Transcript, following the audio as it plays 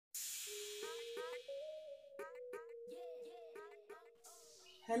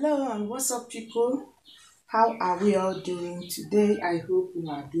Hello and what's up, people? How are we all doing today? I hope you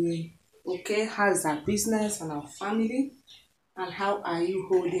are doing okay. How is our business and our family? And how are you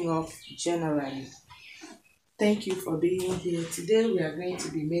holding up generally? Thank you for being here. Today we are going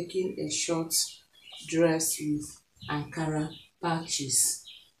to be making a short dress with Ankara patches.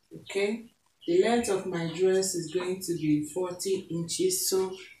 Okay? The length of my dress is going to be 40 inches.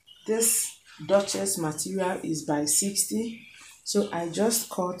 So this Duchess material is by 60. So I just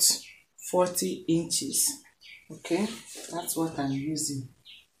cut 40 inches. Okay? That's what I'm using.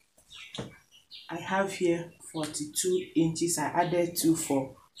 I have here 42 inches. I added 2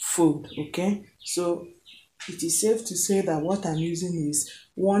 for fold. Okay? So it is safe to say that what I'm using is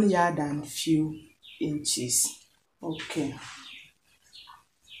 1 yard and few inches. Okay.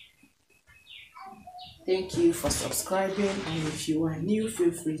 Thank you for subscribing, and if you are new,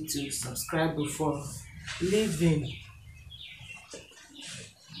 feel free to subscribe before leaving.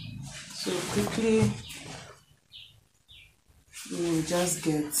 So quickly, we will just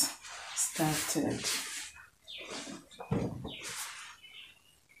get started. I'm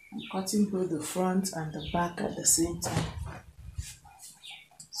cutting both the front and the back at the same time.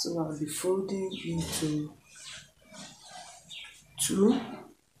 So I'll be folding into 2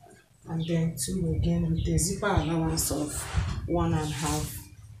 and then 2 again with a zipper allowance of 1.5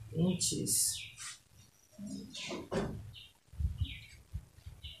 inches.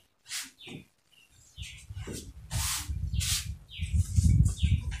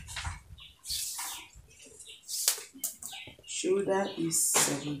 Shoulder is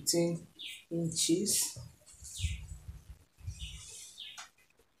 17 inches.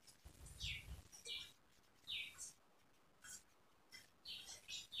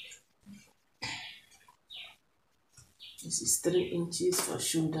 This is 3 inches for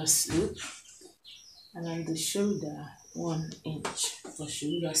shoulder slope, and on the shoulder 1 inch for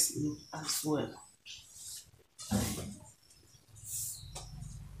shoulder slope as well.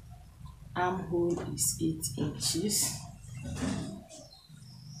 Armhole is 8 inches.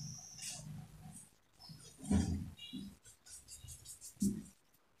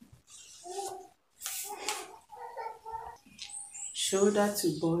 Shoulder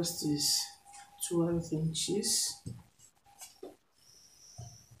to bust is 12 inches.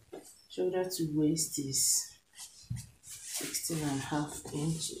 Shoulder to waist is 16.5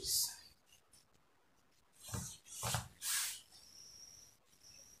 inches.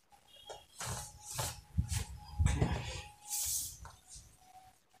 Okay.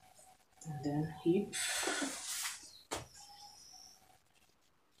 And then hip.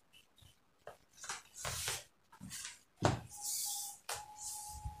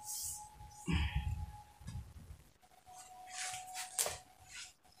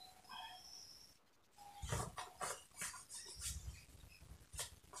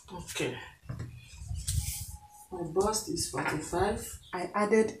 Okay. My bust is 45. I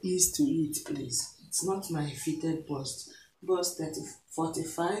added ease to it, please. It's not my fitted bust. Bust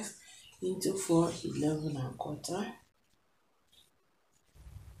 45 into 4, 11.25.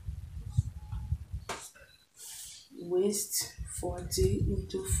 Waist 40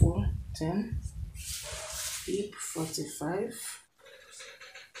 into 4, 10. Hip 45.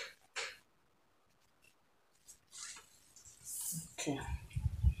 Okay.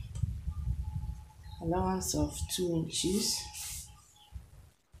 Allowance of 2 inches.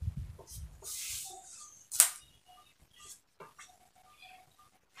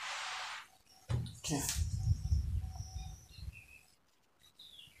 Okay.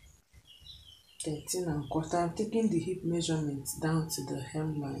 13.25. I'm taking the hip measurement down to the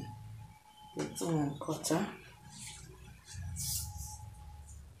hemline. 13.25.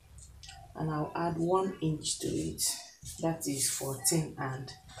 And I'll add 1 inch to it. That is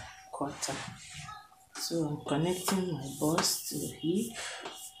 14.25. So I'm connecting my bust to the hip.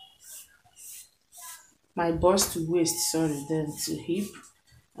 My bust to waist, sorry, then to hip,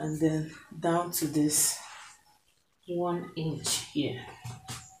 and then down to this 1 inch here.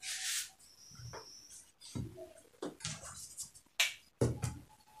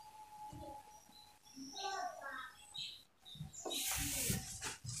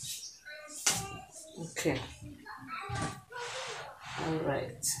 Okay. All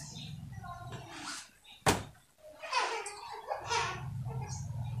right.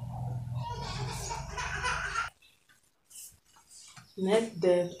 Neck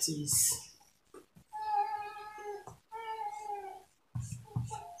depth is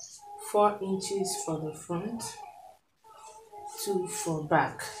 4 inches for the front, 2 for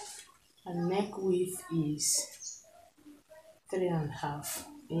back, and neck width is 3.5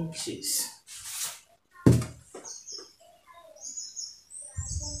 inches.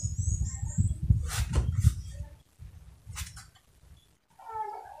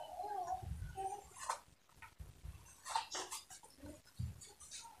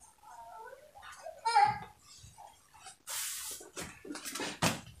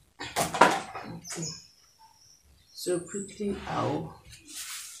 So quickly I'll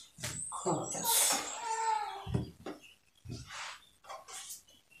cut.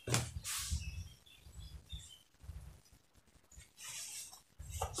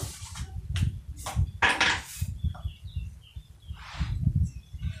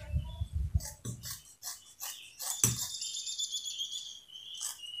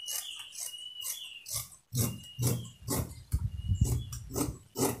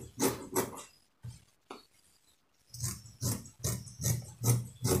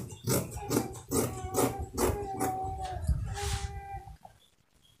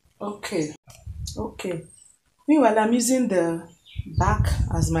 Okay. Meanwhile, I'm using the back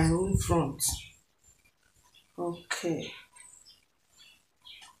as my own front. Okay.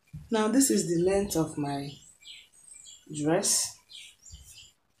 Now this is the length of my dress,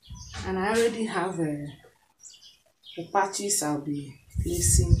 and I already have the patches I'll be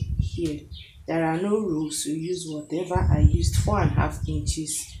placing here. There are no rules, so use whatever I used, 4.5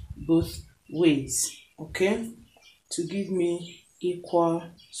 inches both ways, okay, to give me equal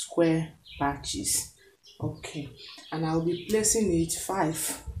square patches. Okay, and I'll be placing it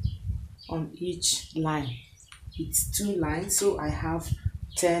 5 on each line. It's 2 lines, so I have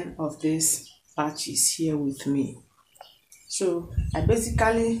 10 of these patches here with me. So I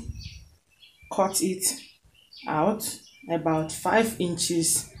basically cut it out about 5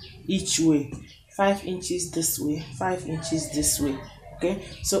 inches each way, 5 inches this way, 5 inches this way. Okay,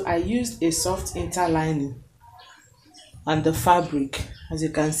 so I used a soft interlining and the fabric. As you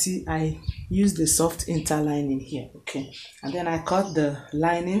can see, I used the soft interlining here. Okay, and then I cut the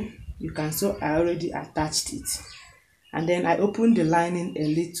lining. You can see I already attached it, and then I opened the lining a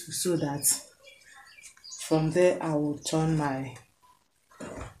little so that from there I will turn my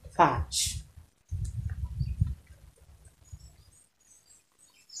patch.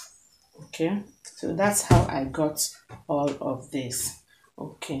 Okay, so that's how I got all of this.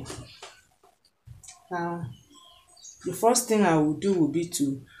 Okay, now the first thing I will do will be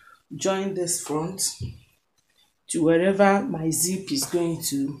to join this front to wherever my zip is going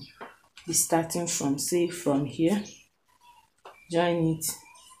to be starting from, say from here. Join it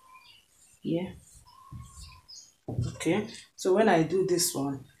here. Okay, so when I do this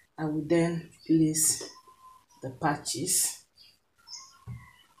one, I will then place the patches.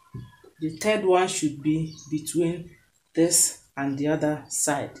 The third one should be between this and the other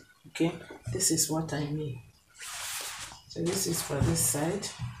side. Okay, this is what I mean. So this is for this side,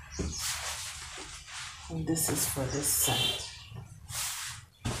 and this is for this side.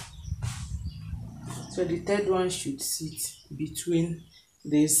 So the third one should sit between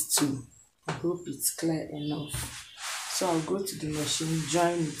these two. I hope it's clear enough. So I'll go to the machine,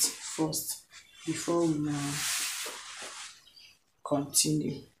 join it first before we now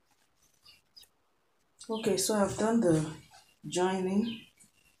continue. Okay, so I've done the joining.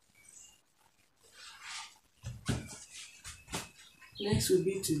 Next will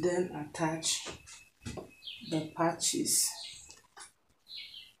be to then attach the patches.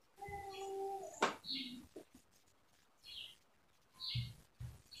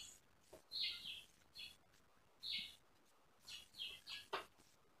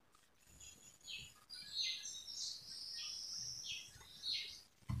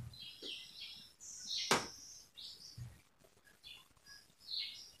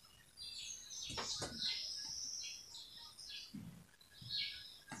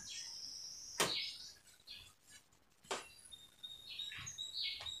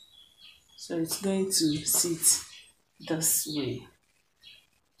 So it's going to sit this way.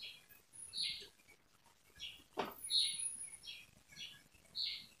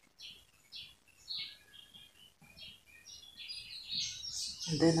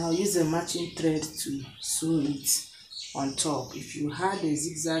 And then I'll use a matching thread to sew it on top. If you had a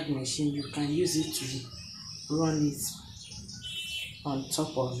zigzag machine, you can use it to run it on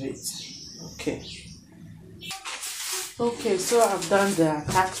top of it. Okay. Okay, so I've done the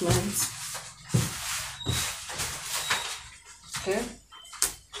attachment. Okay.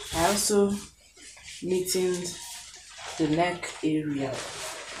 I also neatened the neck area.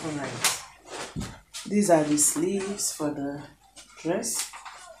 Alright. These are the sleeves for the dress.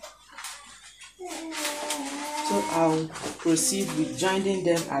 So I'll proceed with joining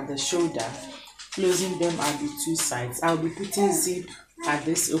them at the shoulder, closing them at the two sides. I'll be putting zip at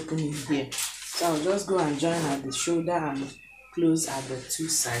this opening here. So I'll just go and join at the shoulder and close at the two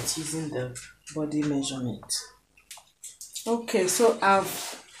sides using the body measurement. Okay, so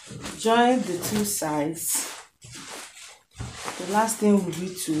I've joined the two sides. The last thing will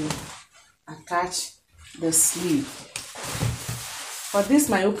be to attach the sleeve. For this,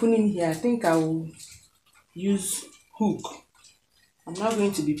 my opening here, I think I will use hook. I'm not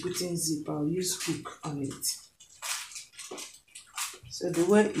going to be putting zip, I'll use hook on it. So the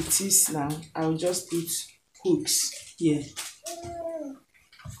way it is now, I'll just put hooks here.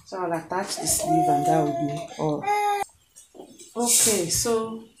 So I'll attach the sleeve and that will be all. Okay,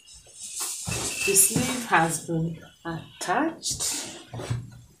 so the sleeve has been attached,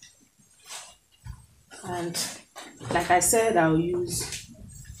 and like I said, I'll use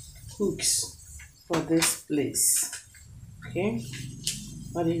hooks for this place. Okay,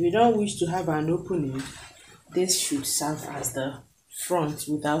 but if you don't wish to have an opening, this should serve as the front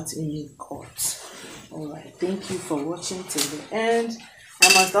without any cut. Alright, thank you for watching till the end.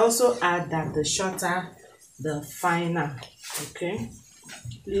 I must also add that the shorter the finer. Okay,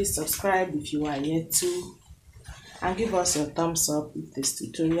 please subscribe if you are yet to, and give us your thumbs up if this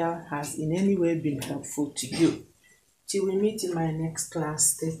tutorial has in any way been helpful to you. Till we meet in my next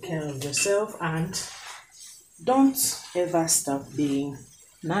class, take care of yourself and don't ever stop being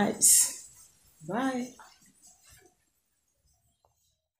nice. Bye.